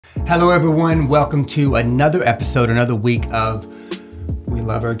Hello everyone, welcome to another episode, another week of We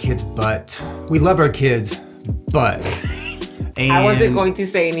Love Our Kids, but we love our kids, but. And I wasn't going to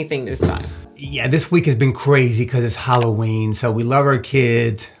say anything this time. Yeah, this week has been crazy because it's Halloween, so we love our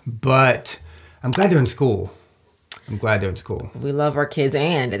kids, but I'm glad they're in school. We love our kids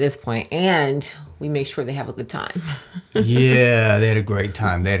and we make sure they have a good time. Yeah, they had a great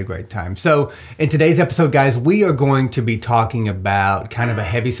time. So in today's episode, guys, we are going to be talking about kind of a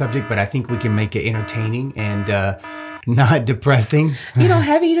heavy subject, but I think we can make it entertaining and not depressing. You know,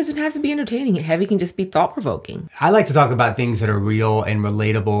 heavy doesn't have to be entertaining. Heavy can just be thought-provoking. I like to talk about things that are real and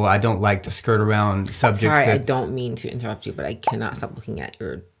relatable. I don't like to skirt around subjects. Sorry, I don't mean to interrupt you, but I cannot stop looking at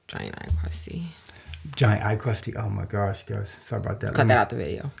your giant eye crusty. Giant eye crusty. Oh my gosh, guys. Sorry about that. Cut that out the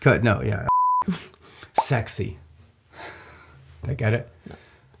video. Yeah. Sexy. Did I get it? No.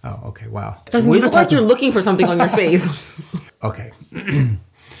 Oh, okay. Wow. Doesn't look like you're looking for something on your face. Okay.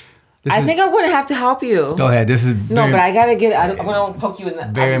 I think I'm going to have to help you. Go ahead. This is but I got to get. I'm going to poke you in the.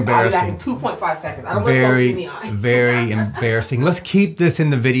 Very embarrassing. I'll be back in 2.5 seconds. I don't want to poke you in the eye. Very embarrassing. Let's keep this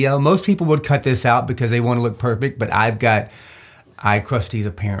in the video. Most people would cut this out because they want to look perfect, but I've got eye crusties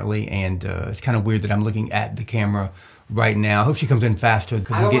apparently, and it's kind of weird that I'm looking at the camera right now. I hope she comes in faster. I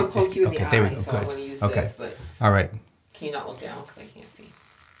don't want to poke you in the eye, there we go. so Good. I'm going to use Okay. this. But all right. Can you not look down because I can't see?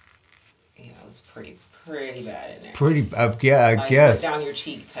 Yeah, it was pretty bad in there. Yeah, I guess. Down your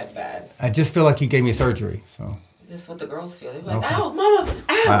cheek type bad. I just feel like you gave me surgery, so. This is what the girls feel. They're like, ow, mama,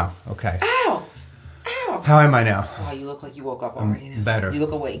 ow. Wow, okay. Ow, ow. How am I now? Wow, you look like you woke up already now. Better. You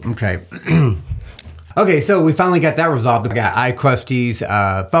look awake. Okay. Okay, so we finally got that resolved. We got eye crusties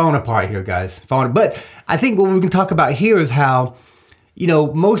falling apart here, guys. But I think what we can talk about here is how, you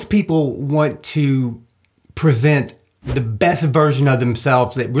know, most people want to present the best version of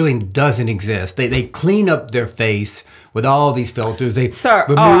themselves that really doesn't exist. They clean up their face with all these filters. I'm about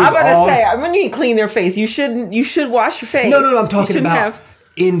to say, when you clean their face, you should wash your face. No, I'm talking about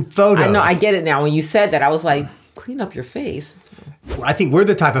in photos. I know, I get it now. When you said that, I was like, clean up your face. I think we're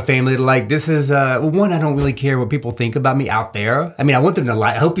the type of family that like, this is, one, I don't really care what people think about me out there. I mean, I want them to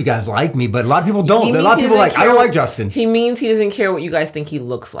like, I hope you guys like me, but a lot of people don't. A lot of people are like, I don't like Justin. He means he doesn't care what you guys think he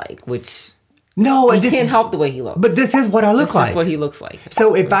looks like, which... No, he can't help the way he looks. But this is what I look like. That's what he looks like.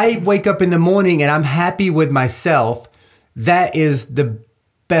 So if I wake up in the morning and I'm happy with myself, that is the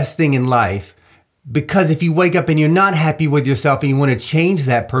best thing in life. Because if you wake up and you're not happy with yourself and you want to change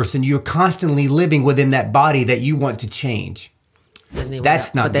that person, you're constantly living within that body that you want to change.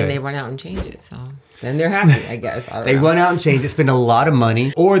 That's not good. But then they run out and change it. So then they're happy, I guess. They run out and change it, spend a lot of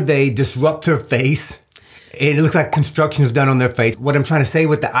money, or they disrupt their face. And it looks like construction is done on their face. What I'm trying to say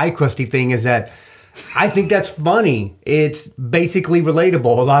with the eye crusty thing is that I think that's funny. It's basically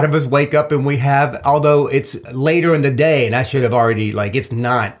relatable. A lot of us wake up and we have, although it's later in the day, and I should have already, like, it's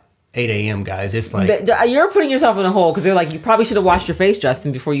not 8 a.m., guys. It's like... You're putting yourself in a hole because they're like, you probably should have washed your face,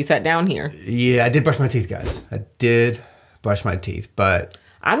 Justin, before you sat down here. Yeah, I did brush my teeth, guys. I did brush my teeth, but...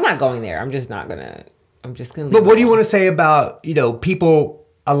 I'm not going there. I'm just going to... But what do you want to say about, you know, people...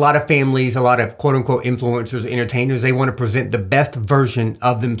 A lot of families, a lot of quote-unquote influencers, entertainers, they want to present the best version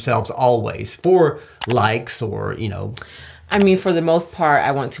of themselves always for likes or, you know. I mean, for the most part,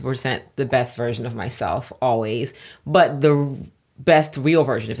 I want to present the best version of myself always, but the best real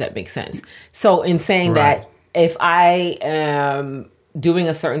version, if that makes sense. So in saying that, if I am doing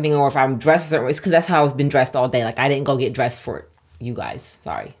a certain thing or if I'm dressed a certain way, it's because that's how I've been dressed all day. Like, I didn't go get dressed for you guys.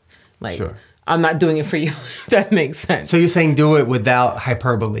 Sorry. Like, sure. I'm not doing it for you, if that makes sense. So you're saying do it without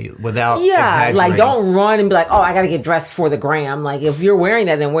hyperbole, without exaggerating. Like don't run and be like, oh, I got to get dressed for the gram. Like if you're wearing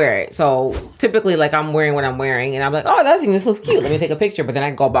that, then wear it. So typically like I'm wearing what I'm wearing and I'm like, oh, this looks cute. Let me take a picture. But then I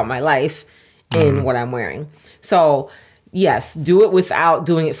go about my life in what I'm wearing. So yes, do it without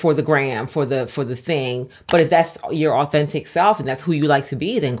doing it for the gram, for the thing. But if that's your authentic self and that's who you like to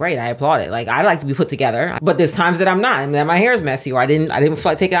be, then great, I applaud it. Like I like to be put together, but there's times that I'm not, and that my hair is messy, or I didn't feel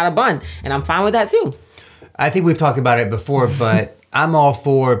like taking out a bun, and I'm fine with that too. I think we've talked about it before, but I'm all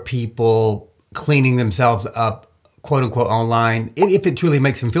for people cleaning themselves up, quote unquote, online, if it truly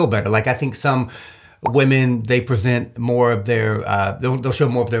makes them feel better. Like I think some women, they present more of their, they'll show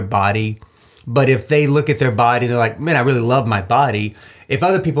more of their body. But if they look at their body, they're like, man, I really love my body. If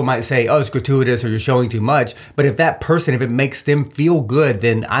other people might say, oh, it's gratuitous or you're showing too much. But if that person, if it makes them feel good,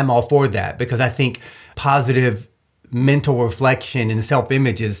 then I'm all for that. Because I think positive mental reflection and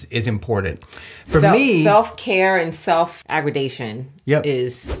self-image is important. For me, self-care and self-aggradation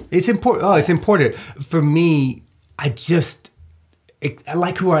is... It's important. Oh, it's important. For me, I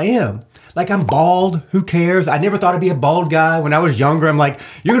like who I am. Like, I'm bald. Who cares? I never thought I'd be a bald guy. When I was younger, I'm like,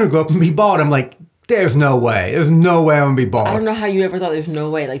 you're going to grow up and be bald. I'm like, There's no way. There's no way I'm gonna be bald. I don't know how you ever thought there's no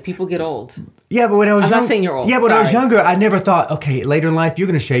way. Like, people get old. Yeah, but when I was I'm not saying you're old. Yeah, but when I was Sorry. younger, I never thought, okay, later in life you're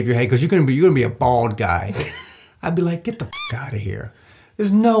gonna shave your head because you're gonna be a bald guy. I'd be like, get the out of here.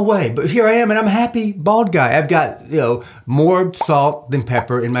 There's no way. But here I am, and I'm happy bald guy. I've got, more salt than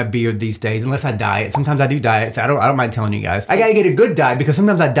pepper in my beard these days, unless I dye it. Sometimes I do dye it, so I don't mind telling you guys. I gotta get a good dye because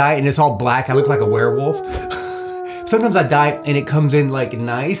sometimes I dye it and it's all black. I look like a werewolf. Sometimes I dye it and it comes in like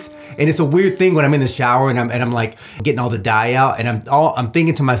nice. And it's a weird thing when I'm in the shower and I'm like getting all the dye out, and I'm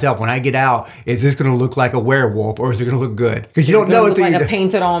thinking to myself, when I get out, is this gonna look like a werewolf or is it gonna look good? Because you don't know until like a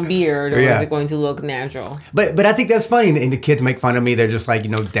painted on beard, or Yeah. is it going to look natural? But I think that's funny, and the kids make fun of me. They're just like,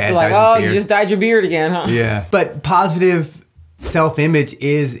 dad Like, dyes oh, his beard. you just dyed your beard again, huh? Yeah. But positive self-image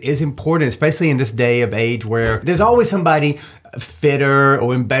is important, especially in this day of age where there's always somebody fitter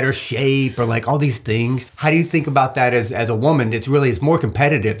or in better shape or like all these things. How do you think about that as a woman? It's more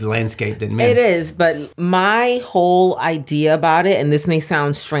competitive, the landscape, than men. It is, but my whole idea about it, and this may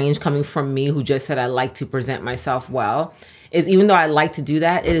sound strange coming from me who just said I like to present myself well, is even though I like to do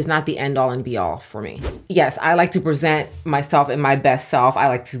that, it is not the end all and be all for me. Yes, I like to present myself in my best self. I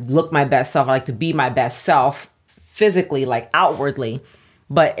like to look my best self. I like to be my best self physically, like outwardly.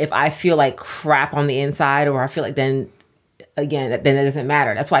 But if I feel like crap on the inside, or I feel like then it doesn't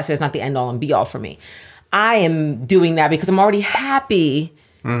matter. That's why I say it's not the end all and be all for me. I am doing that because I'm already happy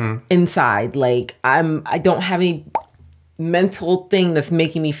inside. Like, I don't have any mental thing that's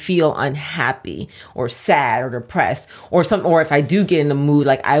making me feel unhappy or sad or depressed or if I do get in the mood,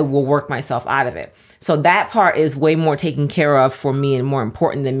 like, I will work myself out of it. So that part is way more taken care of for me and more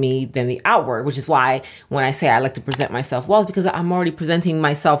important than the outward, which is why when I say I like to present myself well, it's because I'm already presenting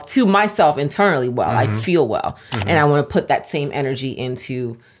myself to myself internally well. I feel well. And I want to put that same energy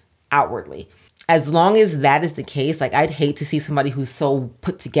into outwardly. As long as that is the case, like, I'd hate to see somebody who's so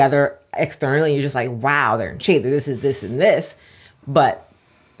put together externally, you're just like, wow, they're in shape, this is this and this, but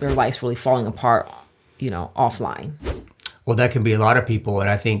their life's really falling apart, offline. Well, that can be a lot of people. And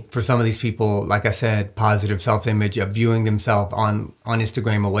I think for some of these people, like I said, positive self-image of viewing themselves on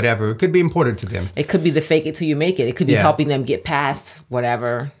Instagram or whatever, it could be important to them. It could be the fake it till you make it. It could be helping them get past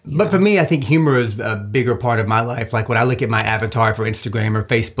whatever. But for me, I think humor is a bigger part of my life. Like, when I look at my avatar for Instagram or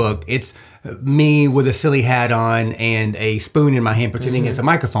Facebook, it's me with a silly hat on and a spoon in my hand pretending it's a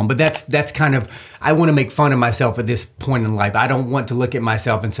microphone. But that's kind of, I want to make fun of myself at this point in life. I don't want to look at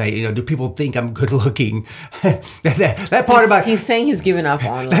myself and say, do people think I'm good looking? that part about he's saying he's given up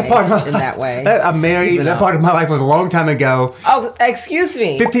on that part of in that way. I'm married. That part of my life was a long time ago. Oh, excuse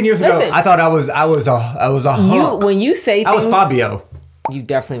me. 15 years ago, I thought I was a hunk. When you say things, I was Fabio. You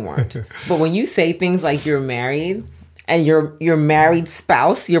definitely weren't. But when you say things like you're married and your married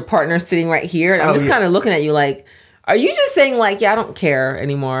spouse, your partner sitting right here, and I'm just kind of looking at you like, are you just saying like, yeah, I don't care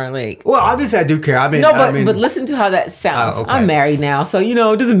anymore? Like, well, obviously I do care. But listen to how that sounds. Okay. I'm married now, so it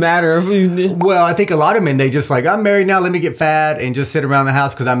doesn't matter. Well, I think a lot of men, they just like, I'm married now, let me get fat and just sit around the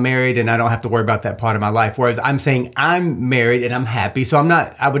house because I'm married and I don't have to worry about that part of my life. Whereas I'm saying I'm married and I'm happy, so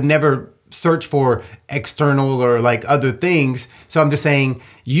I would never search for external or like other things. So I'm just saying,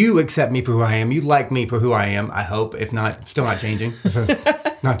 you accept me for who I am. You like me for who I am, I hope. If not, still not changing.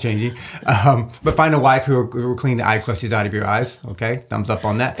 Not changing. But find a wife who will clean the eye crusties out of your eyes. Okay, thumbs up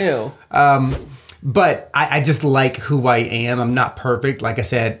on that. Ew. But I just like who I am. I'm not perfect. Like I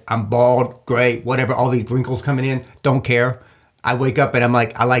said, I'm bald, gray, whatever. All these wrinkles coming in, don't care. I wake up and I'm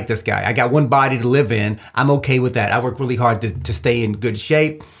like, I like this guy. I got one body to live in. I'm okay with that. I work really hard to stay in good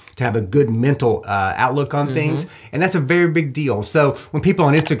shape, to have a good mental outlook on things. And that's a very big deal. So when people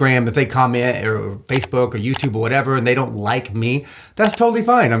on Instagram, if they comment or Facebook or YouTube or whatever, and they don't like me, that's totally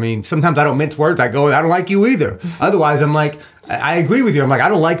fine. I mean, sometimes I don't mince words. I go, I don't like you either. Otherwise, I'm like, I agree with you. I'm like, I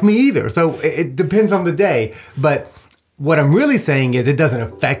don't like me either. So it depends on the day. But what I'm really saying is it doesn't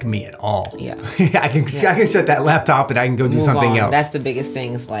affect me at all. Yeah. I can shut that laptop and I can go do something else. That's the biggest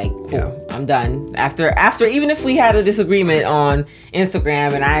thing. It's like, cool, I'm done. After, even if we had a disagreement on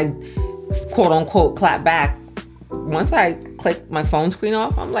Instagram and I quote unquote clap back, once I click my phone screen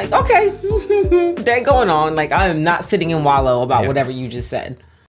off, I'm like, okay, they're going on. Like, I am not sitting and wallow about whatever you just said.